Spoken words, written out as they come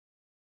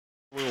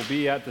We will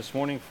be at this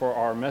morning for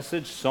our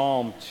message,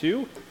 Psalm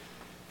 2.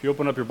 If you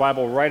open up your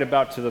Bible right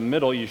about to the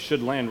middle, you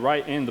should land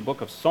right in the book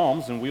of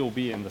Psalms, and we will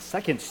be in the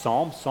second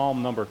Psalm,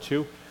 Psalm number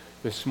 2,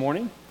 this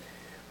morning.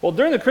 Well,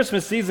 during the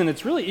Christmas season,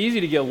 it's really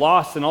easy to get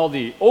lost in all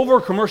the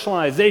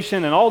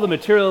over-commercialization and all the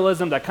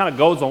materialism that kind of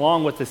goes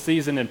along with the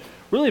season and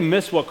really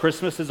miss what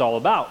Christmas is all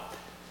about.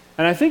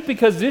 And I think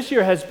because this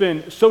year has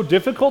been so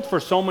difficult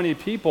for so many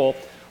people,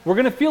 we're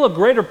going to feel a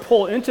greater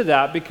pull into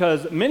that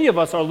because many of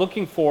us are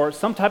looking for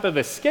some type of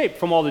escape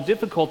from all the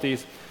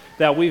difficulties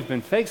that we've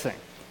been facing.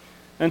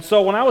 And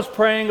so when I was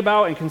praying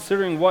about and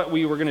considering what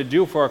we were going to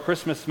do for our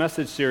Christmas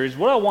message series,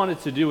 what I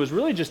wanted to do was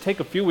really just take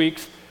a few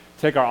weeks,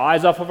 take our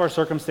eyes off of our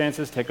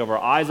circumstances, take our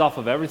eyes off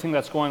of everything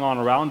that's going on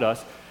around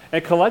us,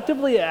 and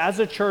collectively as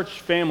a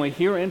church family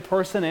here in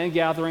person and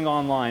gathering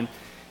online,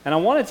 and I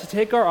wanted to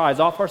take our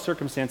eyes off our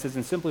circumstances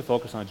and simply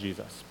focus on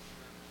Jesus.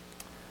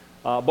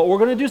 But we're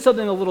going to do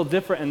something a little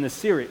different in this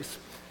series.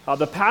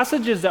 The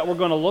passages that we're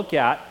going to look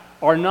at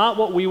are not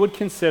what we would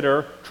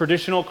consider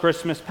traditional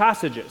Christmas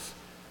passages.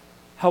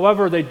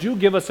 However, they do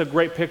give us a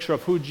great picture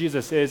of who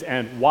Jesus is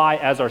and why,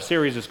 as our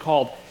series is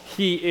called,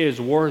 He is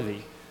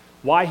worthy.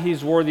 Why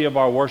He's worthy of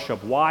our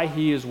worship, why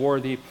He is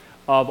worthy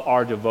of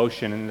our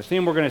devotion. And the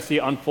theme we're going to see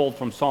unfold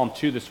from Psalm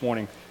 2 this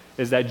morning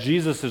is that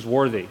Jesus is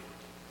worthy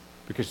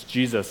because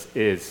Jesus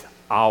is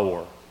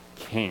our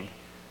King.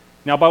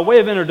 Now, by way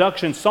of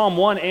introduction, Psalm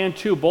 1 and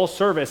 2 both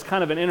serve as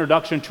kind of an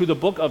introduction to the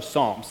book of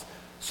Psalms.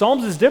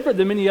 Psalms is different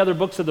than many other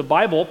books of the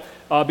Bible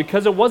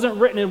because it wasn't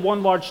written in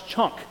one large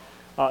chunk.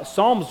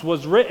 Psalms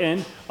was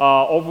written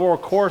over a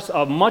course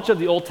of much of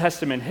the Old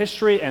Testament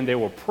history, and they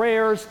were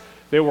prayers,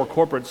 they were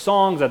corporate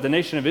songs that the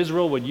nation of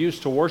Israel would use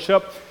to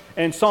worship.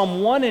 And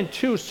Psalm 1 and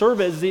 2 serve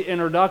as the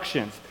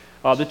introductions.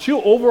 The two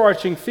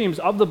overarching themes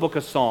of the book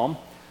of Psalm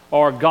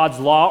are God's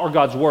law or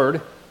God's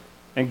word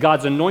and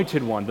God's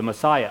anointed one, the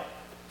Messiah.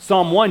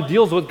 Psalm 1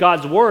 deals with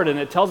God's word, and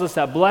it tells us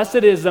that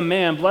blessed is the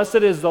man, blessed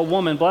is the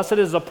woman, blessed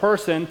is the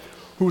person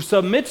who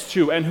submits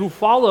to and who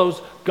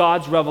follows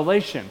God's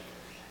revelation.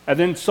 And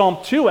then Psalm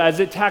 2,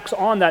 as it tacks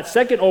on that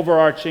second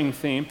overarching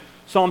theme,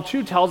 Psalm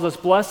 2 tells us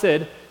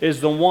blessed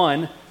is the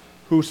one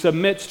who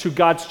submits to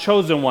God's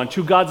chosen one,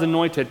 to God's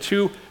anointed,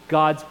 to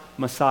God's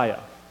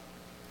Messiah.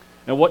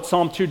 And what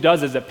Psalm 2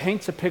 does is it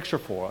paints a picture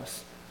for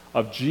us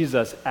of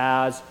Jesus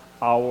as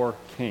our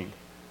King.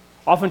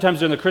 Oftentimes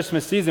during the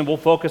Christmas season, we'll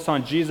focus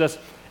on Jesus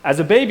as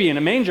a baby in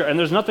a manger, and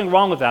there's nothing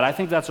wrong with that. I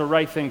think that's the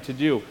right thing to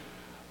do.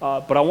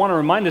 But I want to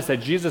remind us that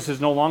Jesus is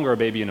no longer a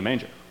baby in a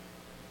manger.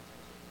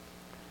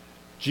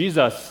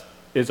 Jesus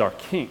is our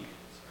King.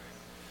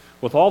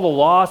 With all the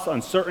loss,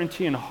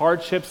 uncertainty, and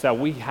hardships that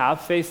we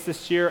have faced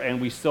this year and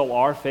we still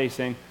are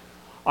facing,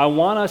 I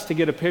want us to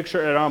get a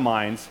picture in our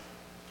minds,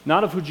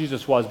 not of who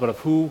Jesus was, but of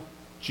who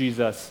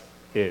Jesus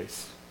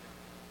is.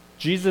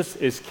 Jesus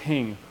is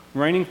King,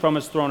 reigning from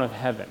His throne of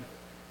heaven.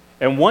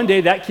 And one day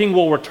that King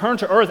will return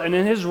to earth, and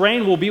then His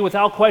reign will be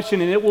without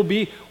question, and it will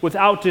be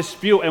without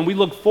dispute. And we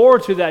look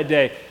forward to that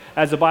day,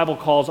 as the Bible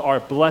calls our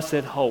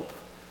blessed hope.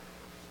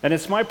 And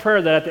it's my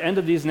prayer that at the end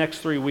of these next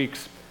 3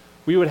 weeks,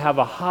 we would have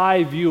a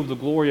high view of the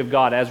glory of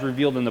God as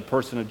revealed in the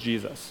person of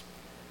Jesus.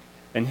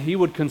 And He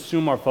would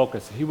consume our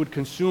focus, He would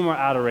consume our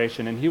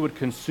adoration, and He would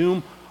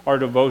consume our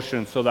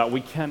devotion so that we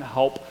can't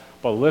help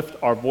but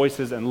lift our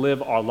voices and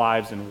live our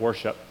lives in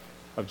worship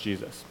of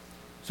Jesus.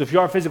 So if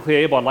you are physically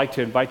able, I'd like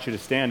to invite you to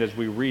stand as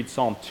we read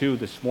Psalm 2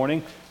 this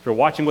morning. If you're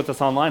watching with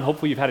us online,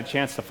 hopefully you've had a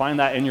chance to find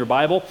that in your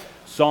Bible,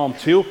 Psalm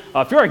 2.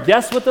 If you're a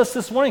guest with us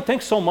this morning,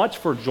 thanks so much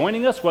for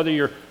joining us, whether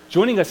you're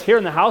joining us here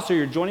in the house or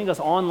you're joining us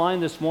online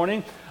this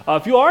morning.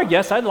 If you are a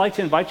guest, I'd like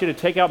to invite you to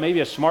take out maybe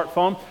a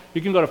smartphone.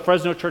 You can go to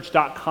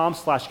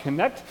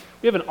fresnochurch.com/connect.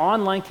 We have an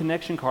online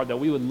connection card that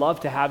we would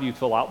love to have you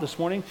fill out this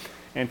morning.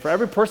 And for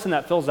every person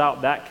that fills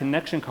out that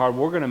connection card,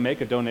 we're going to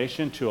make a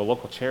donation to a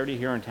local charity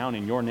here in town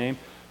in your name.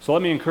 So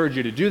let me encourage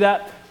you to do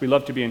that. We'd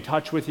love to be in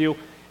touch with you.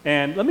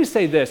 And let me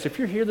say this, if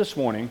you're here this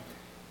morning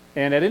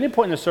and at any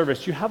point in the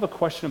service you have a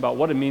question about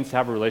what it means to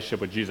have a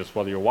relationship with Jesus,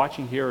 whether you're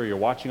watching here or you're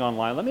watching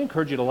online, let me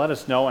encourage you to let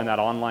us know in that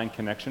online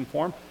connection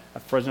form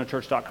at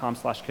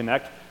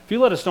fresnochurch.com/connect. If you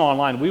let us know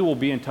online, we will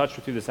be in touch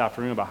with you this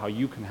afternoon about how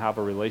you can have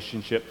a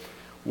relationship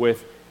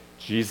with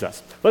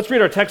Jesus. Let's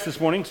read our text this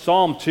morning,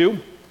 Psalm 2.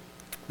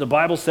 The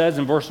Bible says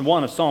in verse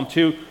 1 of Psalm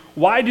 2,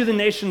 "Why do the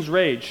nations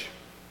rage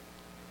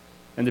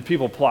and the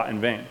people plot in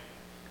vain?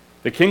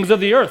 The kings of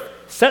the earth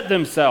set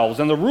themselves,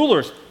 and the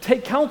rulers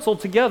take counsel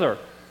together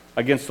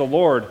against the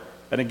Lord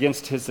and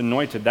against His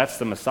anointed," that's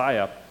the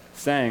Messiah,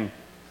 saying,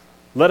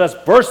 "Let us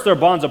burst their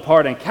bonds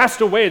apart and cast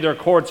away their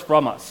cords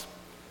from us."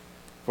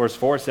 Verse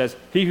 4 says,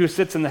 "He who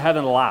sits in the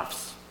heaven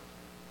laughs,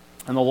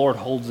 and the Lord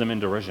holds them in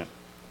derision.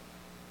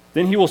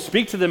 Then He will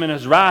speak to them in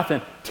His wrath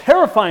and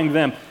terrifying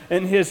them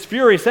in His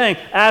fury, saying,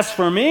 As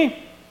for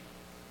me,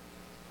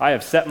 I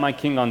have set my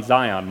king on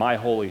Zion, my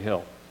holy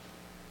hill.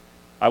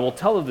 I will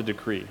tell of the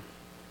decree.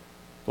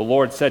 The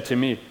Lord said to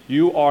me,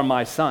 You are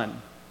my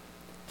son.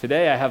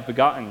 Today I have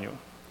begotten you.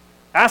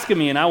 Ask of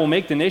me, and I will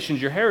make the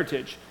nations your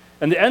heritage,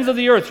 and the ends of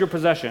the earth your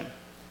possession.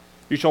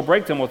 You shall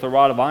break them with a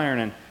rod of iron,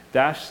 and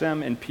dash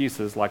them in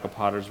pieces like a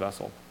potter's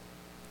vessel.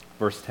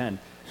 Verse 10,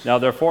 now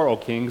therefore, O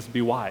kings,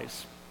 be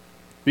wise.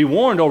 Be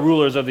warned, O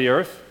rulers of the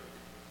earth.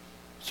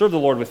 Serve the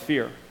Lord with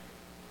fear,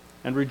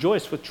 and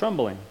rejoice with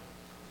trembling.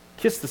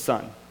 Kiss the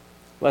Son,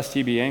 lest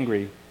he be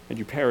angry, and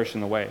you perish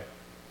in the way.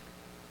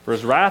 For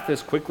his wrath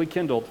is quickly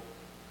kindled.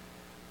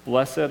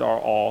 Blessed are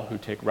all who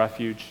take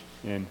refuge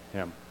in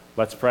him.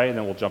 Let's pray, and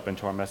then we'll jump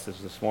into our message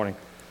this morning.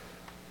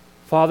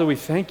 Father, we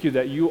thank you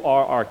that you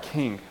are our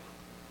King.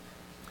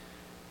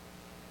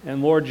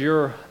 And Lord,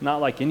 you're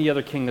not like any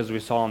other king as we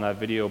saw in that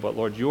video, but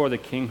Lord, you are the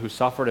King who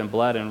suffered and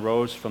bled and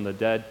rose from the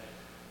dead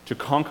to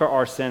conquer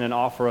our sin and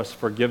offer us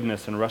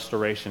forgiveness and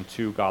restoration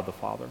to God the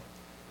Father.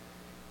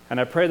 And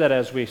I pray that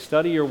as we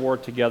study your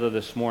word together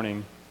this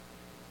morning,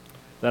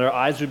 that our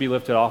eyes would be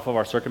lifted off of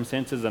our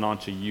circumstances and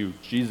onto you,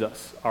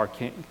 Jesus, our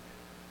King.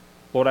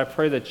 Lord, I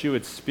pray that you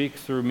would speak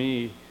through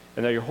me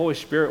and that your Holy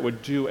Spirit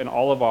would do in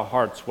all of our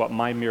hearts what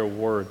my mere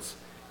words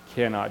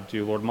cannot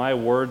do. Lord, my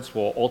words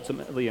will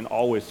ultimately and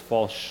always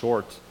fall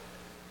short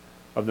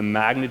of the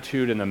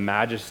magnitude and the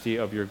majesty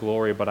of your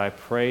glory, but I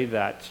pray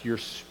that your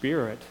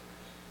Spirit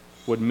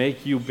would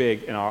make you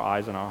big in our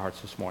eyes and our hearts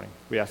this morning.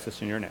 We ask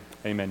this in your name.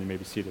 Amen. You may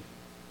be seated.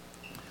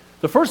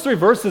 The first three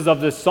verses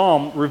of this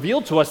psalm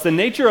reveal to us the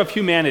nature of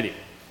humanity.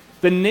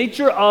 The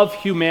nature of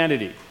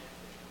humanity.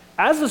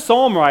 As the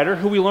psalm writer,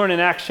 who we learn in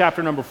Acts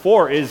chapter number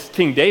 4 is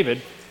King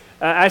David,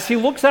 as he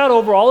looks out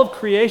over all of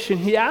creation,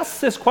 he asks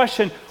this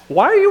question,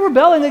 why are you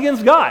rebelling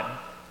against God?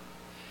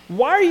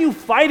 Why are you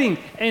fighting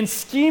and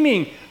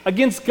scheming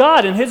against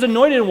God and his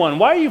anointed one?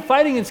 Why are you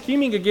fighting and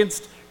scheming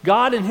against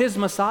God and his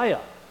Messiah?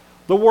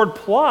 The word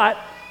plot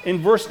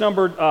in verse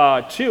number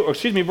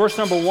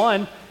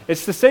 1,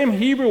 it's the same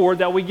Hebrew word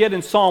that we get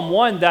in Psalm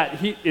 1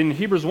 that in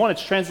Hebrews 1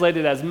 it's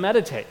translated as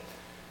meditate.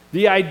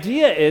 The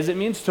idea is it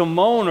means to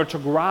moan or to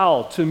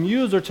growl, to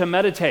muse or to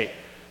meditate,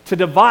 to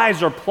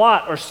devise or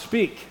plot or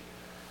speak.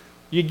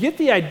 You get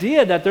the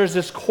idea that there's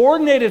this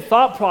coordinated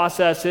thought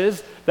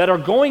processes that are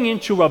going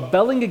into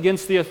rebelling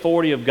against the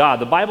authority of God.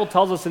 The Bible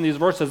tells us in these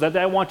verses that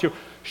they want to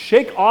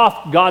shake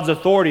off God's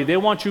authority. They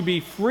want to be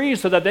free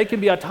so that they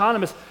can be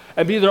autonomous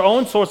and be their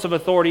own source of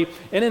authority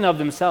in and of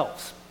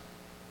themselves.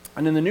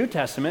 And in the New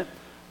Testament,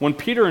 when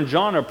Peter and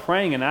John are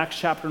praying in Acts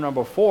chapter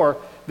number 4,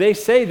 they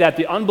say that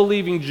the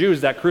unbelieving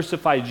Jews that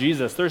crucified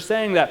Jesus, they're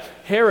saying that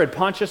Herod,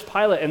 Pontius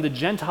Pilate, and the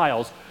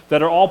Gentiles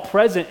that are all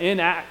present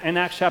in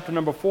Acts chapter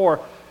number 4,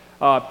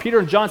 Peter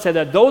and John said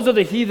that those are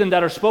the heathen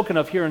that are spoken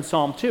of here in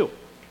Psalm 2.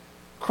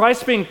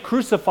 Christ being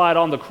crucified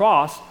on the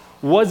cross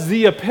was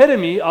the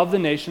epitome of the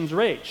nation's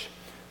rage.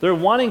 They're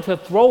wanting to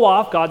throw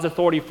off God's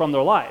authority from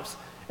their lives.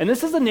 And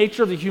this is the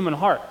nature of the human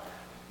heart.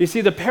 You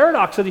see, the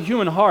paradox of the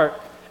human heart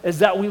is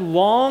that we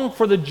long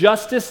for the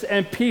justice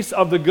and peace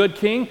of the good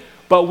king,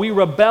 but we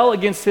rebel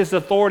against his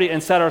authority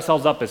and set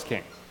ourselves up as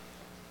king.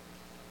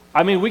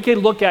 I mean, we can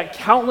look at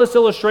countless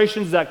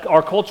illustrations that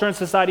our culture and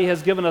society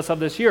has given us of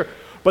this here,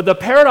 but the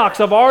paradox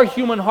of our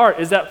human heart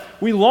is that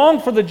we long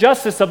for the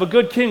justice of a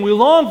good king, we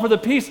long for the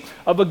peace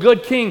of a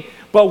good king,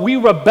 but we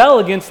rebel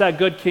against that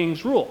good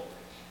king's rule,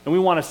 and we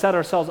want to set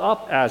ourselves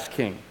up as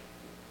king.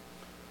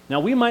 Now,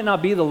 we might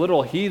not be the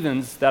little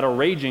heathens that are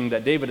raging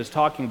that David is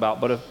talking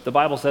about, but if the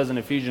Bible says in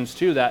Ephesians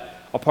 2 that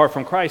apart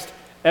from Christ,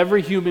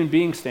 every human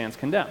being stands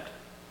condemned.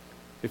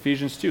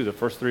 Ephesians 2, the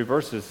first three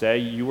verses say,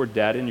 you were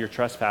dead in your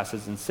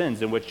trespasses and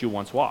sins in which you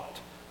once walked,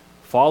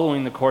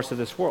 following the course of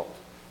this world,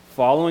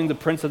 following the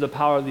prince of the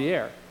power of the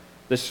air,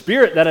 the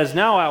spirit that is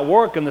now at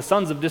work in the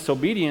sons of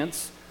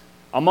disobedience,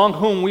 among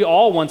whom we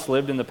all once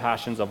lived in the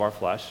passions of our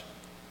flesh,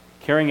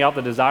 carrying out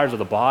the desires of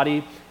the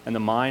body and the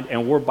mind,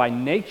 and were by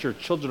nature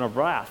children of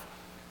wrath,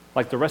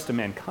 like the rest of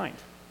mankind.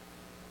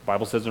 The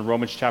Bible says in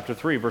Romans chapter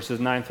 3, verses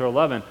 9 through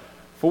 11,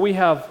 for we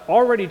have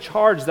already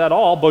charged that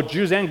all, both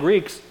Jews and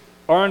Greeks,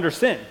 are under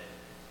sin.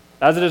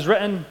 As it is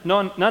written,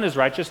 none is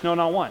righteous, no,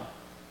 not one.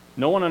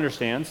 No one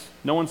understands,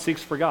 no one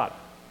seeks for God.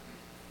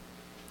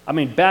 I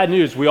mean, bad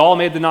news, we all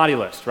made the naughty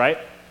list, right?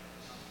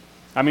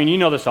 I mean, you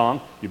know the song,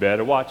 you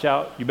better watch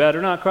out, you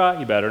better not cry,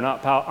 you better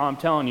not pout, I'm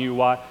telling you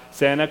why,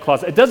 Santa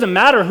Claus. It doesn't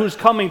matter who's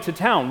coming to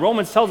town.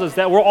 Romans tells us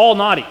that we're all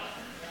naughty.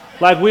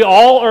 Like we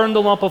all earned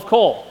the lump of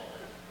coal.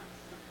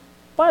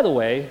 By the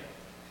way,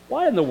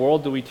 why in the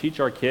world do we teach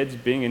our kids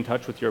being in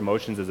touch with your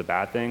emotions is a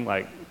bad thing?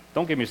 Like,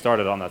 don't get me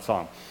started on that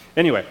song.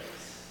 Anyway,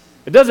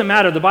 it doesn't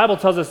matter. The Bible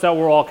tells us that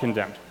we're all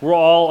condemned. We're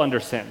all under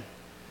sin.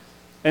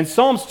 And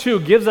Psalms 2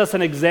 gives us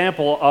an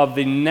example of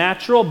the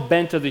natural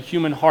bent of the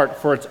human heart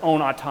for its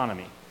own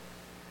autonomy.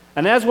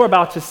 And as we're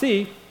about to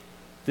see,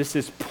 this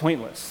is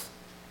pointless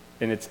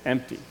and it's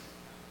empty.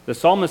 The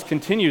psalmist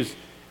continues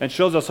and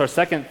shows us our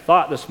second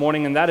thought this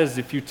morning, and that is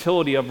the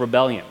futility of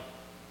rebellion.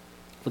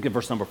 Look at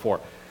verse number 4.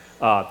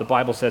 The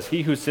Bible says,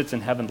 he who sits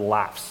in heaven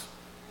laughs,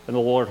 and the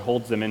Lord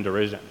holds them in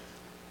derision.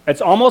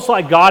 It's almost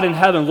like God in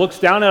heaven looks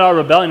down at our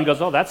rebellion and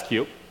goes, oh, that's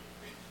cute.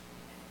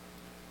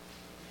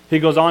 He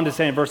goes on to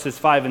say in verses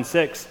 5 and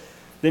 6,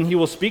 then he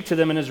will speak to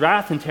them in his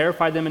wrath and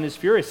terrify them in his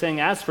fury,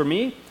 saying, as for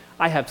me,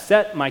 I have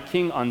set my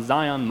king on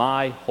Zion,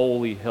 my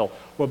holy hill.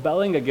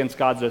 rebelling against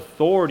God's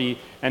authority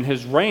and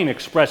his reign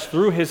expressed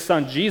through his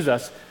son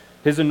Jesus,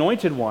 his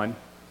anointed one,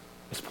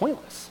 is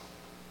pointless.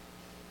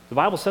 The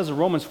Bible says in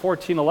Romans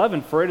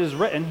 14:11, for it is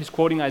written, he's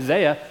quoting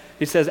Isaiah,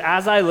 he says,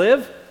 as I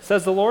live,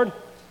 says the Lord,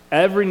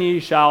 every knee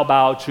shall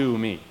bow to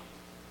me,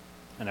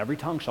 and every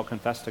tongue shall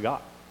confess to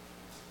God.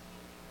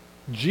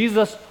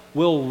 Jesus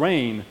will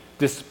reign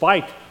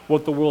despite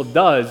what the world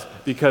does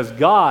because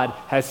God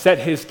has set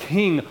his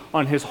king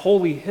on his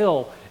holy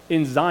hill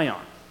in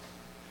Zion.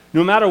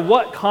 No matter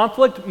what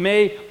conflict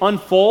may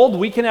unfold,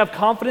 we can have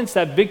confidence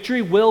that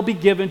victory will be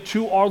given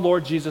to our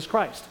Lord Jesus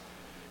Christ.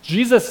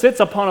 Jesus sits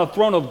upon a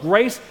throne of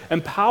grace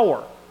and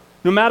power.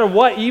 No matter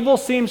what evil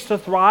seems to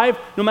thrive,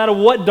 no matter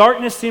what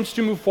darkness seems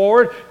to move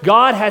forward,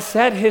 God has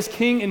set his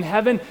king in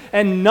heaven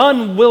and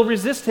none will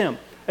resist him.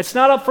 It's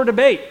not up for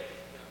debate.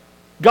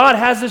 God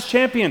has his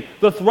champion.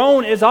 The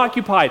throne is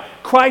occupied.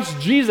 Christ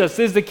Jesus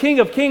is the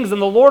King of kings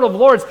and the Lord of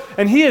lords,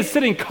 and he is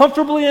sitting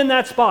comfortably in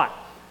that spot.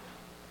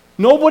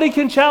 Nobody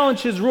can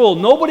challenge his rule.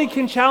 Nobody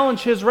can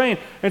challenge his reign.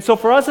 And so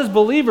for us as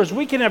believers,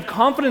 we can have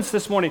confidence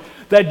this morning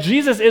that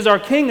Jesus is our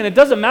king, and it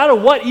doesn't matter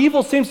what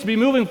evil seems to be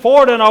moving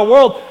forward in our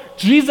world.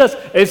 Jesus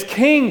is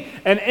king,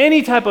 and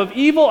any type of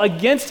evil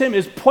against him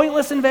is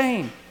pointless and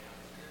vain.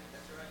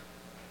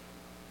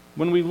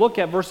 When we look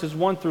at verses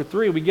 1 through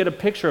 3, we get a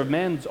picture of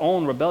man's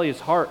own rebellious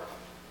heart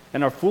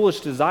and our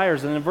foolish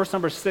desires. And then verse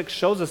number 6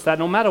 shows us that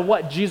no matter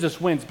what, Jesus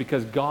wins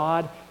because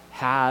God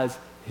has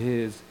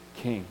his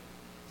king.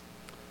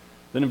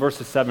 Then in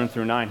verses 7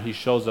 through 9, he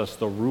shows us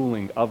the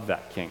ruling of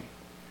that king.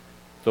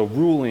 The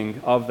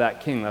ruling of that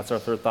king. That's our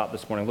third thought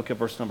this morning. Look at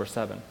verse number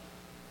 7.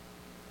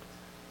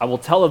 I will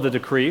tell of the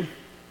decree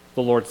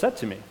the Lord said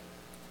to me.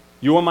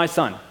 You are my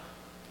son.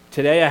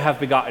 Today I have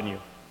begotten you.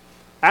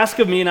 Ask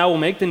of me, and I will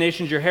make the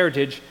nations your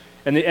heritage,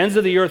 and the ends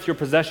of the earth your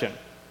possession.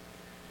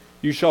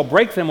 You shall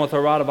break them with a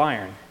rod of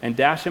iron, and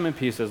dash them in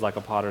pieces like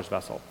a potter's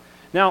vessel.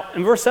 Now,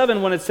 in verse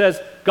 7, when it says,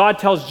 God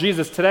tells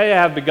Jesus, today I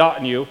have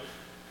begotten you,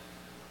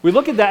 we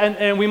look at that,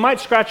 and we might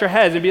scratch our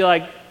heads and be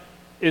like,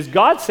 is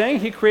God saying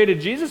he created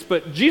Jesus?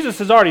 But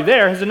Jesus is already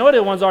there. His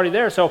anointed one's already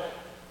there. So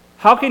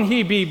how can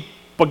he be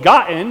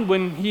begotten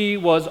when he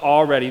was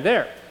already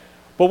there?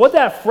 But what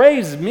that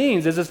phrase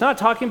means is it's not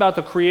talking about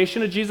the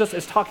creation of Jesus,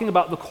 it's talking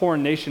about the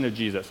coronation of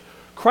Jesus.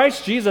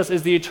 Christ Jesus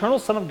is the eternal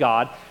Son of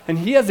God, and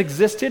he has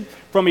existed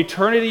from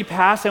eternity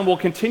past and will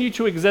continue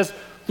to exist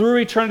through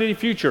eternity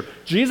future.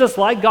 Jesus,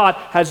 like God,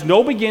 has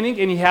no beginning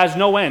and he has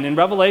no end. In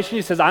Revelation,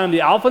 he says, I am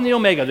the Alpha and the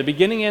Omega, the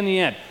beginning and the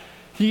end.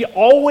 He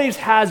always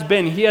has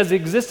been. He has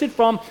existed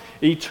from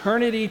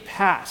eternity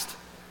past.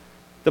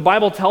 The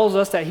Bible tells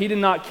us that he did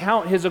not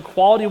count his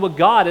equality with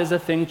God as a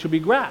thing to be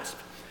grasped.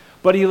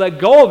 But he let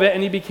go of it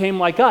and he became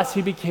like us.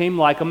 He became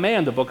like a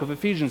man, the book of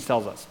Ephesians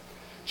tells us.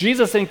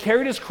 Jesus then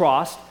carried his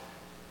cross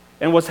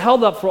and was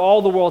held up for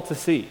all the world to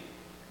see.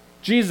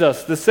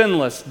 Jesus, the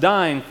sinless,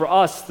 dying for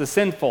us, the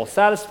sinful,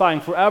 satisfying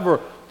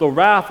forever the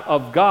wrath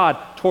of God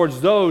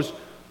towards those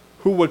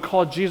who would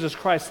call Jesus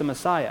Christ the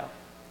Messiah.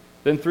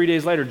 Then 3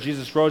 days later,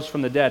 Jesus rose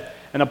from the dead.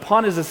 And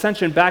upon his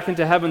ascension back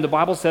into heaven, the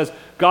Bible says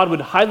God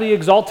would highly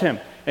exalt him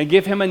and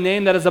give him a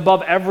name that is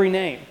above every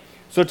name.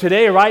 So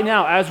today, right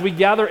now, as we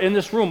gather in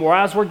this room or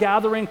as we're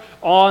gathering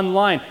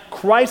online,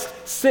 Christ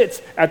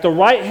sits at the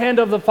right hand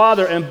of the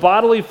Father in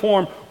bodily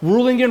form,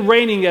 ruling and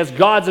reigning as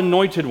God's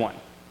anointed one.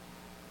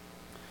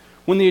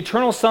 When the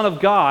eternal Son of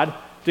God,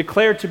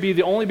 declared to be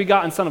the only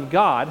begotten Son of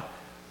God,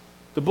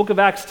 the book of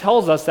Acts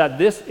tells us that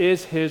this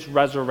is his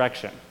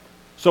resurrection.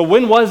 So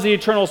when was the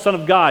eternal Son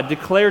of God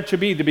declared to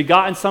be the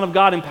begotten Son of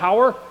God in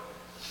power?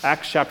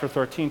 Acts chapter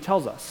 13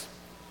 tells us.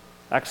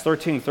 Acts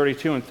 13,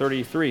 32 and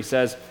 33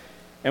 says,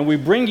 and we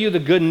bring you the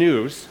good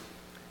news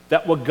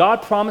that what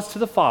God promised to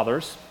the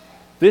fathers,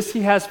 this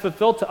he has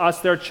fulfilled to us,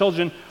 their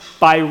children,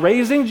 by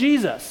raising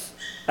Jesus.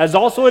 As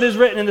also it is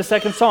written in the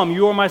second psalm,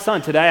 you are my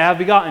son, today I have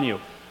begotten you.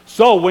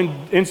 So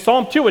when in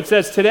Psalm 2 it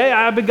says, today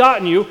I have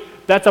begotten you,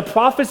 that's a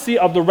prophecy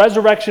of the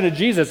resurrection of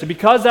Jesus. And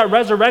because that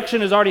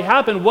resurrection has already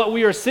happened, what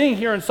we are seeing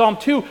here in Psalm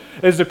 2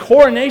 is the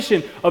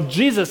coronation of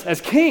Jesus as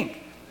king.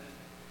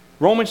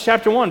 Romans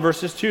chapter 1,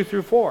 verses 2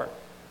 through 4.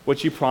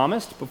 Which he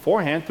promised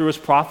beforehand through his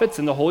prophets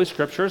in the Holy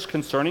Scriptures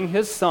concerning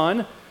his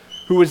son,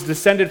 who was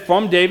descended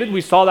from David.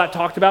 We saw that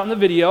talked about in the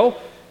video.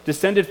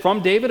 Descended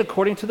from David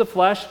according to the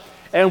flesh,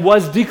 and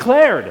was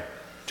declared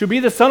to be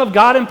the Son of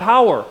God in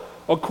power,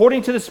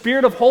 according to the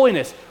Spirit of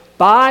holiness,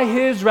 by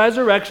his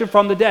resurrection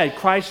from the dead,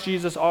 Christ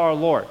Jesus our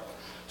Lord.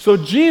 So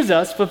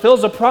Jesus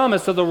fulfills the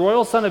promise of the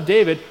royal son of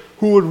David,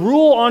 who would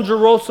rule on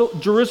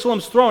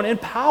Jerusalem's throne in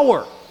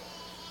power.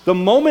 The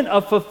moment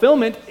of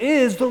fulfillment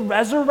is the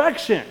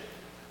resurrection.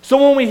 So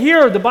when we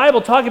hear the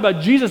Bible talking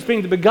about Jesus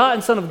being the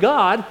begotten Son of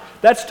God,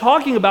 that's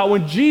talking about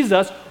when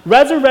Jesus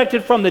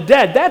resurrected from the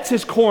dead. That's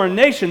his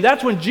coronation.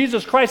 That's when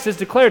Jesus Christ is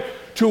declared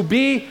to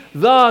be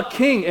the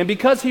King. And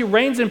because he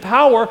reigns in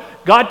power,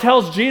 God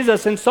tells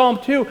Jesus in Psalm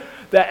 2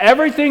 that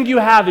everything you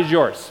have is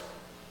yours.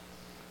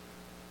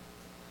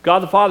 God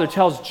the Father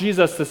tells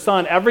Jesus the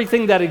Son,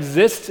 everything that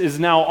exists is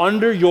now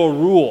under your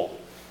rule.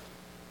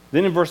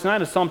 Then in verse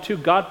 9 of Psalm 2,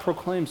 God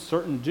proclaims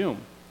certain doom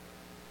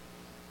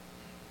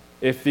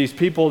if these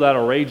people that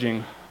are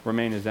raging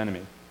remain his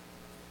enemy.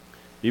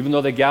 Even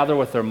though they gather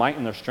with their might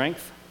and their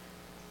strength,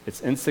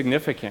 it's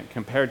insignificant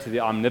compared to the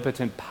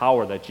omnipotent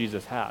power that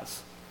Jesus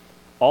has.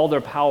 All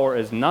their power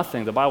is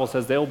nothing. The Bible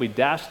says they will be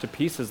dashed to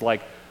pieces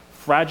like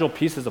fragile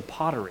pieces of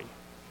pottery.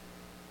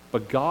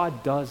 But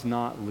God does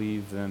not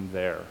leave them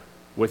there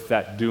with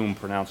that doom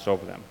pronounced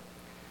over them.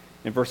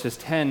 In verses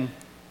 10,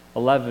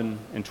 11,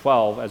 and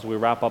 12, as we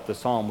wrap up the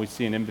psalm, we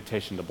see an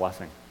invitation to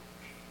blessing.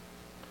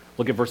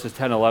 Look at verses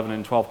 10, 11,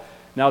 and 12.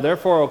 Now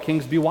therefore, O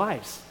kings, be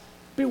wise,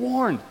 be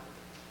warned.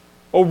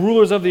 O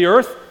rulers of the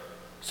earth,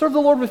 serve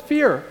the Lord with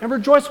fear and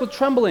rejoice with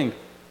trembling.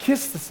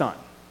 Kiss the Son,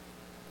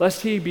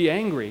 lest he be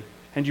angry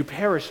and you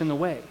perish in the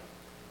way.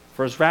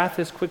 For his wrath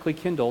is quickly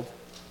kindled.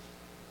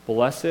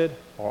 Blessed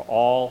are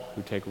all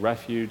who take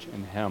refuge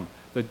in him.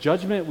 The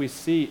judgment we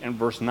see in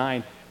verse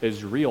 9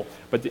 is real,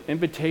 but the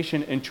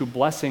invitation into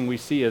blessing we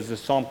see as the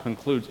psalm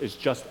concludes is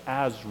just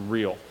as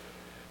real.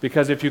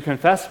 Because if you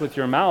confess with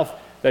your mouth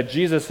that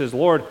Jesus is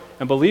Lord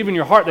and believe in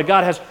your heart that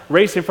God has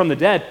raised him from the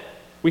dead,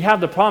 we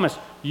have the promise,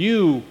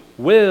 you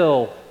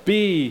will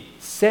be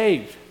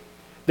saved.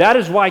 That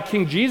is why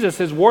King Jesus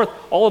is worth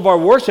all of our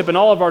worship and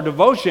all of our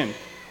devotion.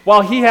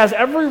 While he has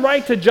every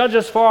right to judge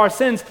us for our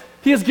sins,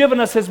 he has given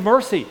us his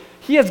mercy.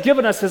 He has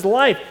given us his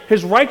life,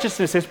 his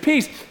righteousness, his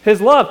peace, his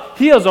love.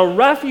 He is a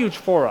refuge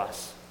for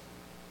us.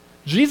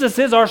 Jesus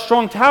is our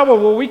strong tower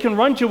where we can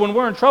run to when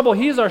we're in trouble.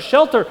 He is our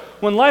shelter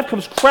when life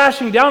comes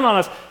crashing down on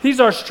us. He's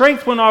our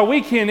strength when we're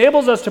weak. He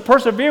enables us to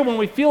persevere when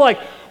we feel like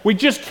we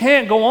just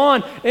can't go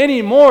on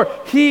anymore.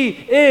 He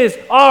is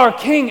our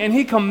King, and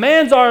he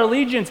commands our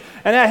allegiance.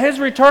 And at his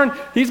return,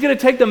 he's going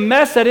to take the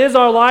mess that is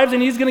our lives,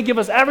 and he's going to give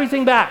us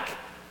everything back.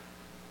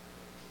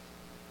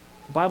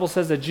 The Bible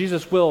says that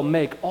Jesus will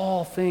make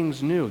all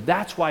things new.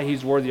 That's why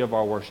he's worthy of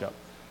our worship.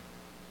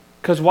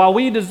 Because while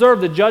we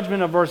deserve the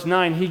judgment of verse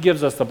 9, he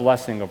gives us the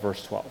blessing of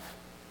verse 12.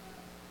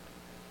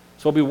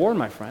 So be warned,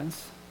 my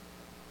friends.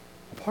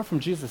 Apart from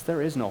Jesus,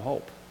 there is no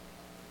hope.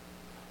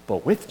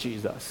 But with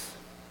Jesus,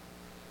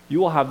 you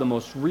will have the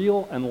most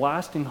real and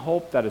lasting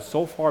hope that is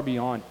so far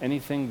beyond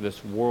anything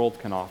this world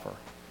can offer.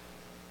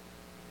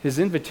 His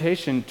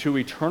invitation to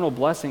eternal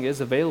blessing is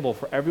available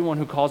for everyone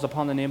who calls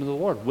upon the name of the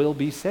Lord will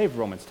be saved,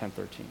 Romans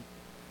 10:13.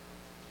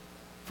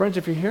 Friends,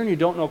 if you're here and you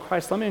don't know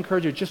Christ, let me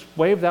encourage you, just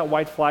wave that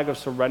white flag of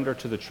surrender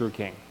to the true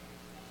King.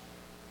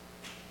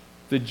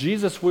 The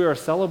Jesus we are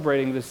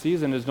celebrating this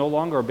season is no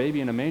longer a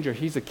baby in a manger.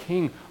 He's a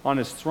king on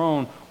his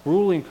throne,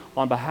 ruling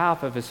on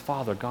behalf of his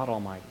Father, God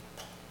Almighty.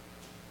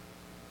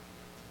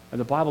 And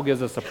the Bible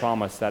gives us a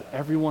promise that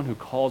everyone who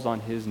calls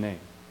on his name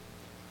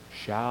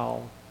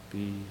shall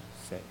be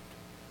saved.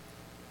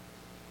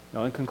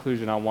 Now, in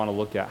conclusion, I want to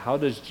look at how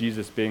does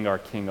Jesus being our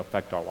King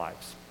affect our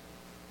lives?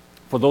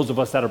 For those of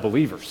us that are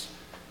believers,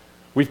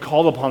 we've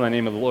called upon the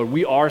name of the Lord.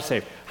 We are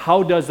saved.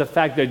 How does the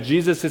fact that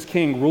Jesus is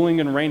King, ruling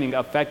and reigning,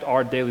 affect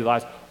our daily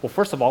lives? Well,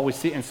 first of all, we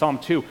see in Psalm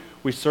 2,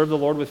 we serve the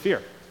Lord with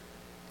fear.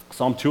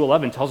 Psalm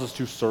 2:11 tells us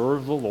to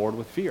serve the Lord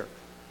with fear.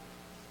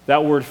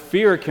 That word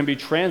fear can be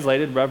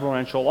translated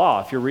reverential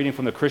awe. If you're reading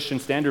from the Christian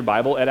Standard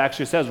Bible, it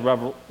actually says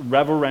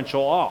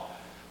reverential awe.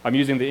 I'm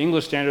using the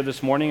English Standard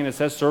this morning, and it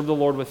says serve the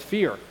Lord with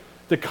fear.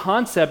 The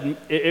concept,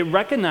 it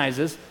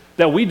recognizes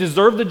that we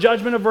deserve the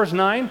judgment of verse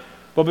 9,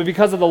 but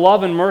because of the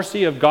love and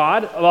mercy of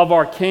God, of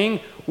our King,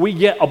 we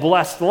get a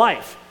blessed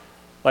life.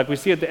 Like we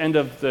see at the end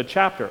of the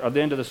chapter, at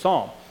the end of the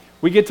psalm.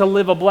 We get to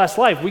live a blessed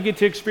life. We get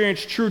to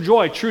experience true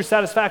joy, true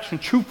satisfaction,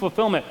 true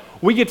fulfillment.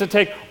 We get to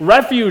take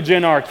refuge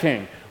in our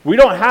King. We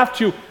don't have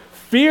to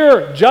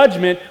fear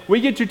judgment.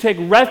 We get to take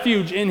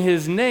refuge in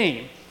his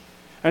name.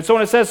 And so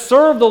when it says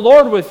serve the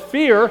Lord with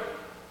fear,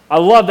 I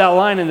love that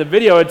line in the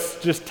video. It's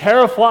just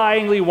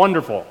terrifyingly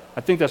wonderful.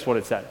 I think that's what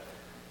it said.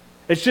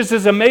 It's just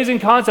this amazing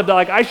concept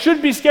that I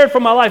should be scared for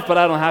my life, but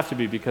I don't have to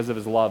be because of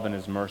his love and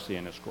his mercy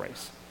and his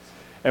grace.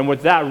 And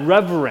with that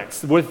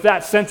reverence, with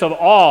that sense of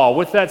awe,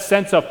 with that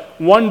sense of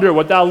wonder,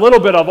 with that little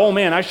bit of, oh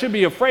man, I should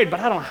be afraid, but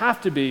I don't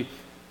have to be,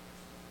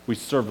 we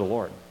serve the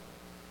Lord.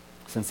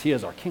 Since he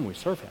is our King, we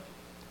serve him.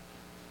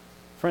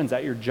 Friends,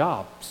 at your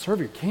job, serve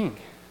your King.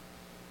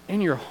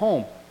 In your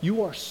home,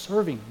 you are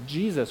serving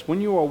Jesus.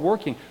 When you are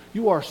working,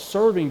 you are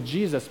serving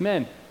Jesus.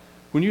 Men,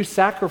 when you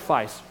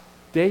sacrifice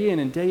day in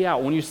and day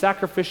out, when you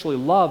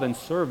sacrificially love and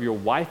serve your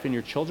wife and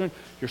your children,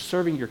 you're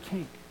serving your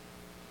King.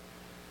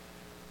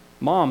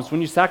 Moms,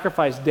 when you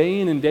sacrifice day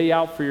in and day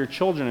out for your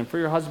children and for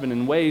your husband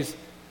in ways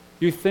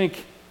you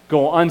think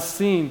go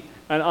unseen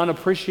and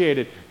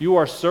unappreciated, you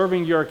are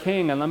serving your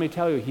King, and let me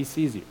tell you, he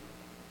sees you.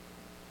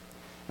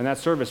 And that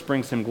service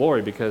brings him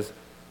glory because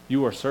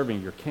you are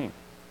serving your King.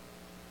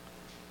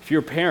 If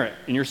you're a parent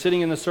and you're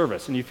sitting in the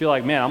service and you feel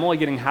like, man, I'm only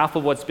getting half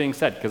of what's being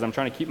said because I'm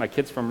trying to keep my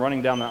kids from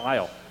running down the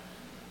aisle.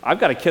 I've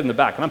got a kid in the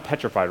back and I'm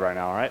petrified right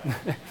now, all right?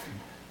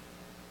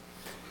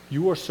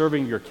 You are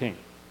serving your King.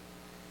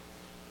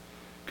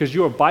 Because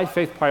you are by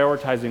faith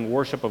prioritizing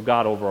worship of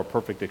God over a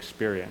perfect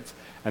experience.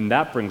 And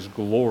that brings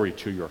glory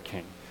to your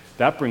King.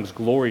 That brings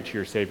glory to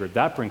your Savior.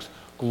 That brings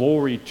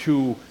glory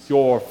to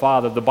your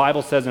Father. The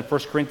Bible says in 1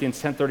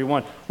 Corinthians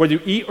 10:31, whether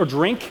you eat or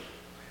drink,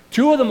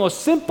 Two of the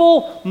most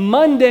simple,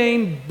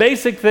 mundane,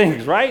 basic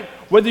things, right?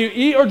 Whether you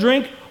eat or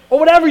drink or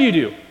whatever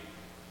you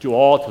do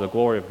all to the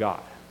glory of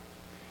God.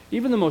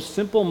 Even the most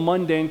simple,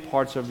 mundane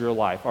parts of your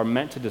life are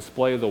meant to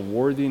display the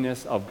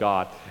worthiness of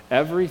God.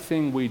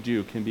 Everything we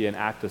do can be an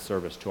act of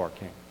service to our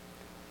King.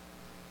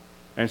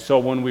 And so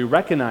when we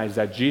recognize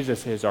that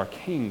Jesus is our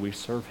King, we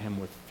serve him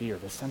with fear,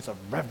 the sense of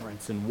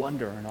reverence and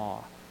wonder and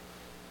awe.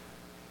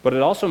 But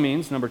it also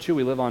means, number two,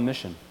 we live on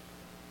mission.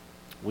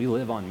 We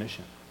live on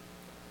mission.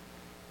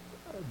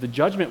 The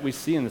judgment we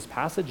see in this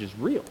passage is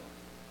real.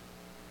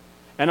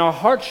 And our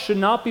hearts should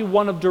not be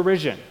one of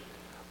derision.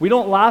 We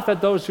don't laugh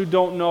at those who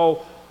don't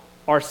know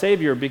our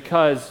Savior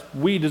because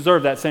we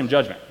deserve that same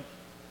judgment.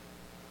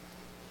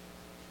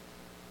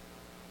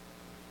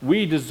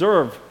 We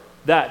deserve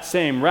that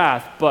same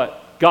wrath,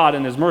 but God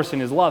in his mercy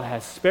and his love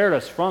has spared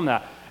us from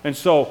that. And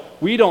so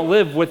we don't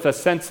live with a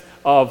sense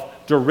of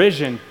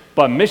derision,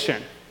 but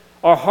mission.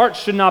 Our hearts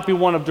should not be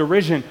one of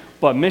derision,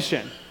 but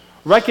mission.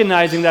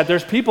 Recognizing that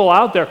there's people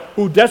out there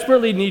who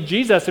desperately need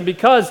Jesus, and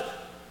because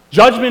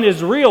judgment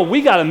is real,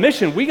 we got a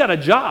mission, we got a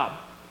job.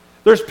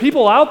 There's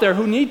people out there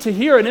who need to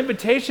hear an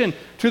invitation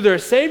to their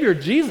Savior,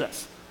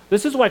 Jesus.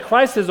 This is why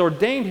Christ has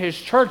ordained his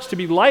church to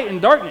be light in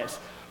darkness,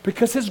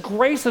 because his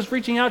grace is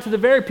reaching out to the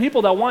very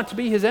people that want to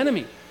be his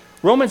enemy.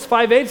 Romans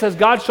 5:8 says,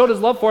 God showed his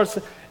love for us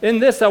in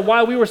this, that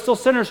while we were still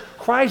sinners,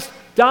 Christ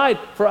died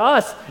for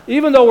us.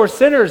 Even though we're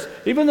sinners,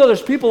 even though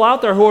there's people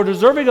out there who are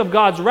deserving of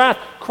God's wrath,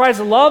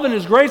 Christ's love and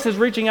his grace is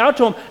reaching out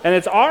to them, and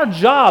it's our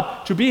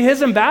job to be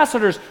his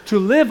ambassadors, to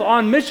live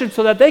on mission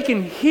so that they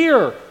can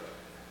hear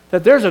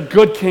that there's a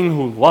good King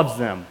who loves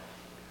them,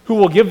 who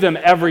will give them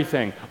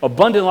everything,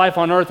 abundant life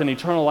on earth and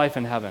eternal life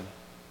in heaven.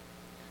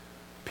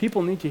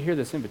 People need to hear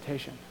this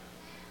invitation.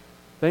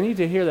 They need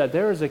to hear that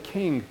there is a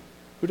King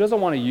who doesn't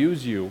want to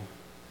use you,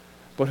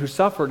 but who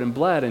suffered and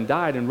bled and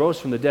died and rose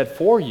from the dead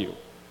for you,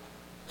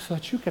 so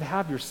that you could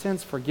have your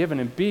sins forgiven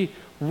and be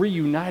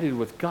reunited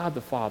with God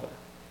the Father.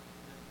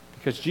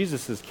 Because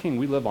Jesus is King,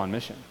 we live on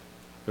mission.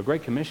 The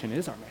Great Commission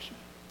is our mission.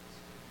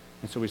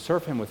 And so we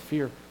serve him with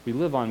fear. We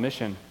live on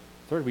mission.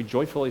 Third, we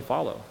joyfully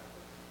follow.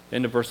 The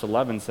end of verse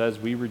 11 says,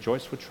 we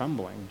rejoice with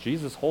trembling.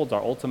 Jesus holds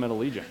our ultimate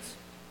allegiance.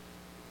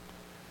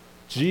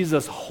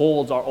 Jesus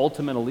holds our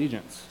ultimate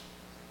allegiance.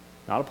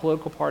 Not a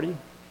political party,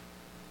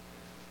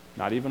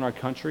 not even our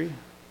country,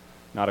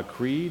 not a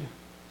creed,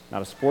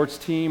 not a sports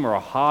team or a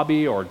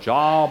hobby or a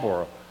job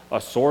or a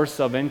source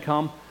of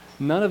income.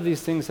 None of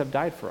these things have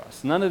died for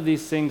us. None of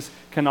these things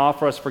can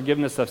offer us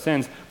forgiveness of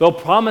sins. They'll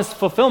promise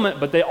fulfillment,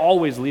 but they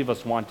always leave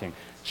us wanting.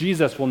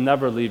 Jesus will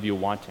never leave you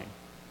wanting.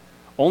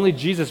 Only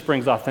Jesus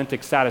brings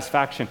authentic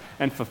satisfaction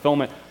and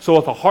fulfillment. So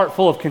with a heart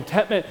full of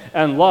contentment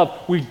and love,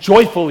 we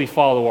joyfully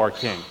follow our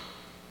King.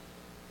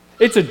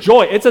 It's a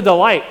joy. It's a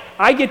delight.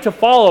 I get to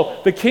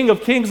follow the King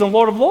of Kings and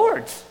Lord of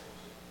Lords.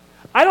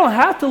 I don't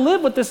have to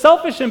live with the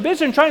selfish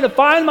ambition, trying to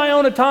find my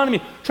own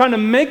autonomy, trying to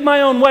make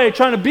my own way,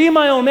 trying to be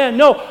my own man.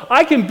 No,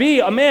 I can be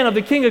a man of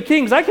the King of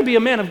Kings. I can be a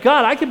man of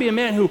God. I can be a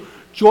man who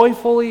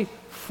joyfully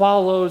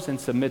follows and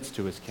submits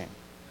to his King.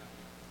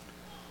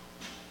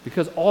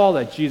 Because all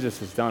that Jesus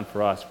has done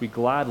for us, we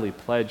gladly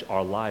pledge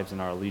our lives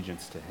and our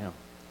allegiance to him.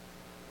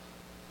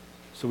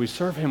 So we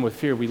serve him with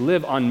fear. We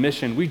live on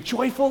mission. We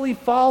joyfully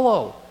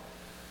follow.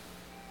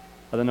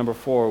 And then number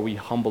 4, we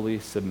humbly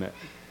submit.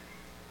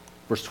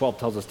 Verse 12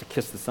 tells us to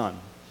kiss the Son.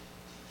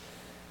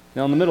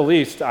 Now in the Middle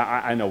East,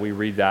 I know we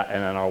read that, and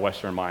in our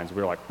Western minds,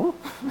 we're like, huh?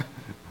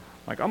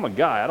 Like, I'm a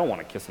guy, I don't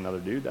want to kiss another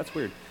dude, that's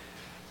weird.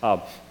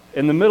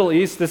 In the Middle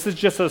East, this is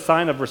just a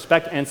sign of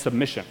respect and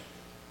submission.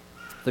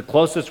 The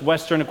closest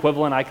Western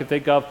equivalent I could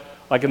think of,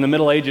 like in the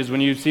Middle Ages, when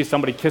you see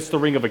somebody kiss the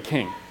ring of a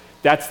king.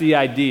 That's the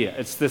idea.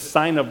 It's this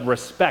sign of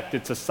respect.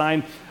 It's a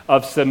sign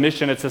of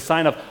submission. It's a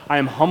sign of, I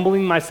am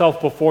humbling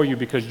myself before you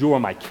because you are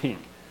my King.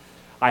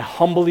 I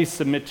humbly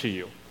submit to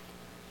you.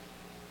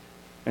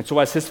 And so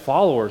as his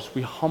followers,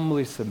 we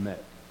humbly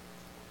submit.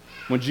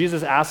 When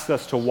Jesus asks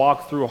us to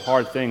walk through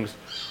hard things,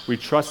 we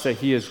trust that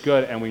he is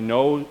good and we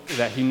know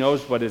that he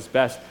knows what is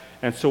best.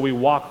 And so we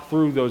walk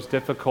through those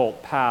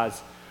difficult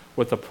paths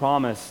with the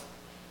promise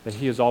that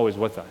he is always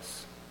with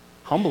us.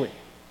 Humbly.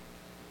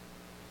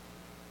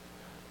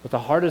 With a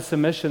heart of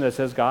submission that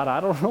says, God, I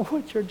don't know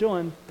what you're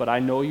doing, but I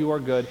know you are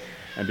good.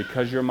 And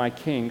because you're my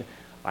King,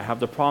 I have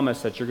the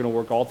promise that you're going to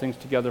work all things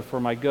together for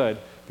my good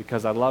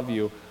because I love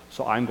you.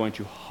 So I'm going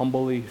to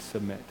humbly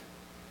submit.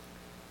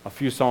 A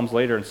few Psalms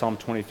later in Psalm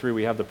 23,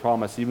 we have the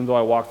promise, even though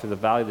I walk through the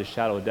valley of the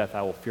shadow of death,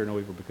 I will fear no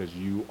evil because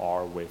you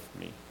are with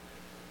me.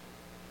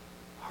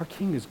 Our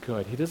King is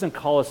good. He doesn't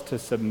call us to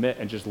submit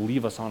and just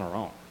leave us on our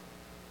own.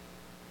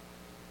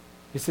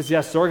 He says,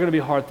 yes, there are going to be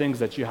hard things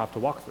that you have to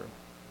walk through.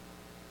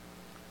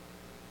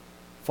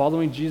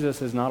 Following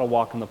Jesus is not a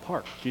walk in the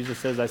park. Jesus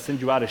says, I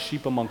send you out as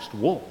sheep amongst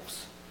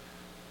wolves.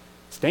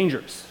 It's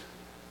dangerous.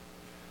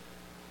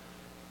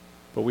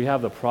 But we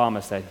have the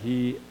promise that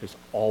he is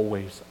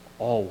always,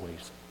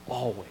 always,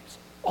 always,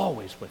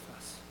 always with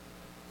us.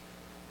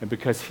 And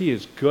because he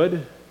is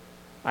good,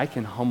 I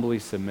can humbly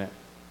submit.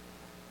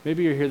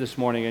 Maybe you're here this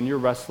morning and you're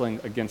wrestling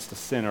against a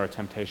sin or a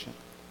temptation.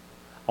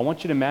 I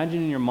want you to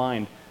imagine in your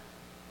mind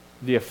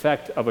the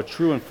effect of a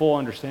true and full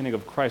understanding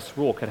of Christ's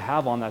rule could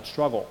have on that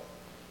struggle.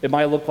 It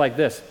might look like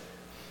this.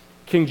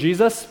 King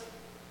Jesus,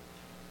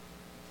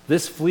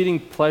 this fleeting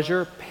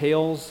pleasure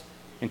pales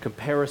in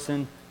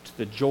comparison to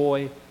the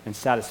joy and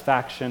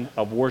satisfaction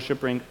of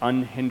worshiping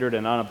unhindered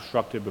and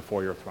unobstructed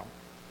before your throne.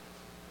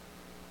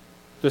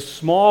 The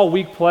small,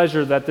 weak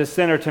pleasure that this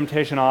sin or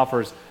temptation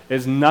offers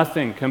is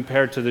nothing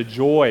compared to the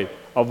joy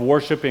of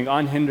worshiping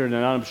unhindered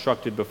and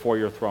unobstructed before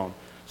your throne.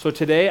 So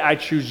today I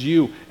choose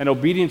you and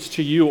obedience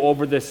to you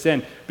over this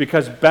sin,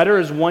 because better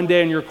is one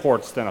day in your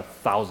courts than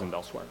 1,000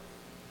 elsewhere.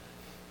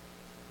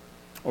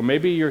 Or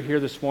maybe you're here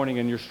this morning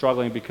and you're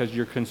struggling because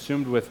you're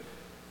consumed with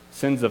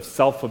sins of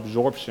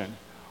self-absorption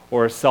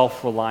or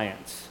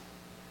self-reliance.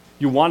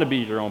 You want to be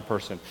your own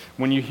person.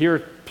 When you hear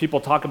people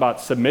talk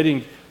about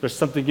submitting, there's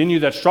something in you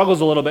that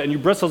struggles a little bit and you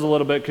bristles a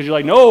little bit because you're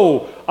like,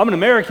 no, I'm an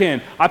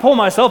American. I pull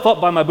myself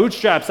up by my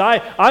bootstraps.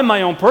 I'm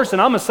my own person.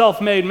 I'm a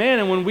self-made man.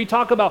 And when we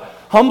talk about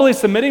humbly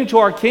submitting to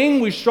our King,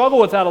 we struggle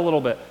with that a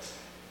little bit.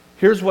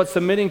 Here's what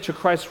submitting to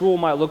Christ's rule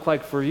might look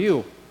like for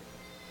you.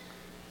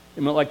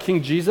 It might like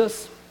King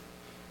Jesus,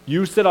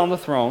 you sit on the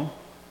throne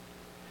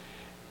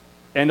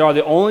and are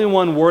the only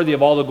one worthy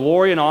of all the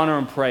glory and honor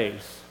and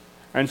praise.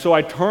 And so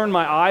I turn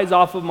my eyes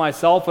off of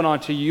myself and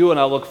onto you, and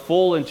I look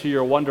full into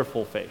your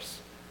wonderful face.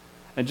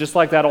 And just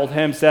like that old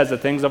hymn says, the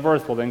things of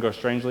earth will then go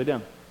strangely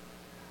dim.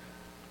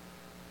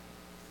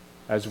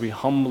 As we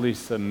humbly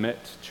submit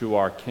to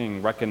our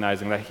King,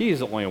 recognizing that He is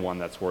the only one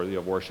that's worthy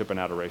of worship and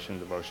adoration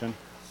and devotion.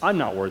 I'm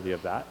not worthy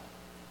of that.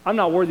 I'm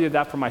not worthy of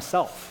that for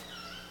myself.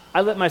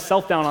 I let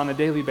myself down on a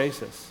daily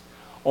basis.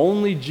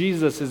 Only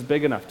Jesus is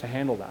big enough to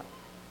handle that.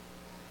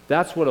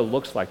 That's what it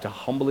looks like to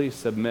humbly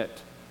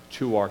submit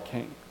to our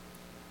King.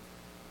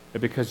 And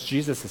because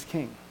Jesus is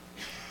King,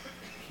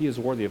 He is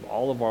worthy of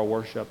all of our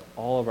worship,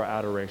 all of our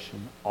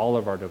adoration, all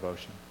of our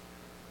devotion.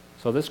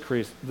 So this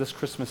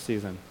Christmas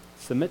season,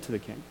 submit to the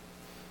King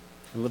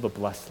and live a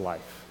blessed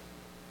life.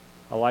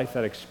 A life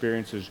that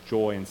experiences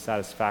joy and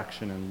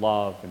satisfaction and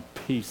love and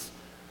peace.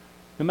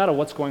 No matter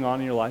what's going on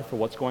in your life or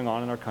what's going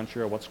on in our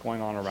country or what's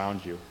going on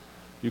around you,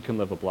 you can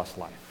live a blessed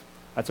life.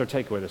 That's our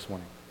takeaway this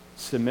morning.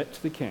 Submit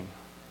to the King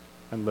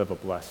and live a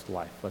blessed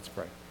life. Let's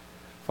pray.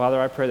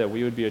 Father, I pray that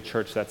we would be a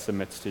church that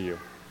submits to you.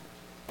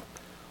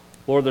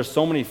 Lord, there's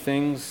so many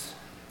things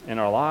in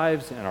our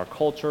lives, in our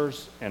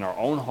cultures, in our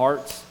own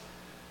hearts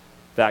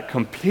that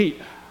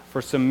compete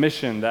for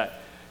submission,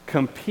 that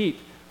compete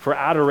for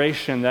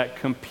adoration, that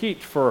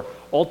compete for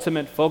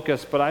ultimate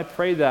focus. But I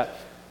pray that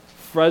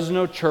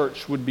Fresno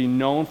Church would be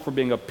known for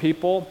being a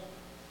people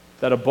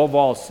that above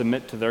all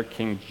submit to their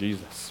King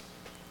Jesus.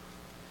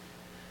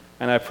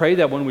 And I pray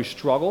that when we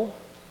struggle,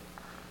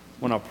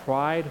 when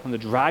the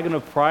dragon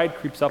of pride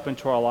creeps up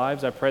into our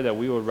lives, I pray that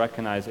we would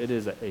recognize it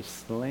is a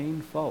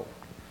slain foe,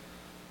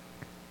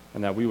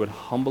 and that we would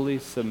humbly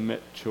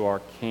submit to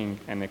our King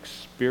and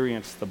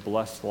experience the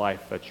blessed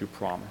life that you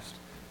promised.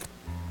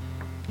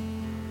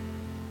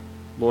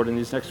 Lord, in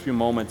these next few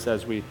moments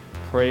as we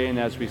pray and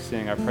as we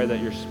sing, I pray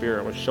that your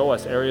Spirit would show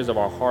us areas of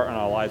our heart and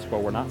our lives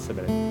where we're not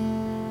submitting.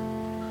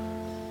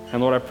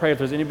 And Lord, I pray if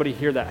there's anybody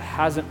here that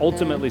hasn't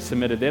ultimately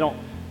submitted,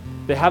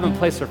 they haven't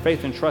placed their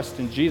faith and trust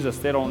in Jesus,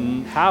 they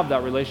don't have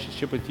that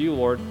relationship with you,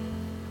 Lord,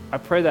 I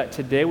pray that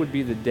today would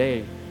be the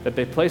day that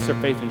they place their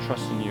faith and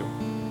trust in you.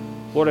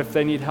 Lord, if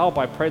they need help,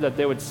 I pray that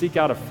they would seek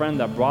out a friend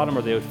that brought them,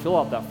 or they would fill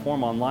out that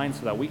form online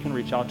so that we can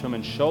reach out to them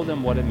and show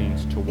them what it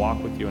means to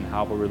walk with you and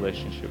have a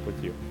relationship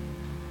with you.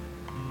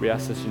 We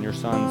ask this in your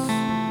Son's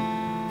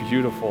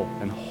beautiful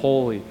and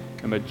holy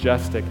and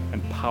majestic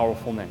and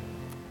powerful name.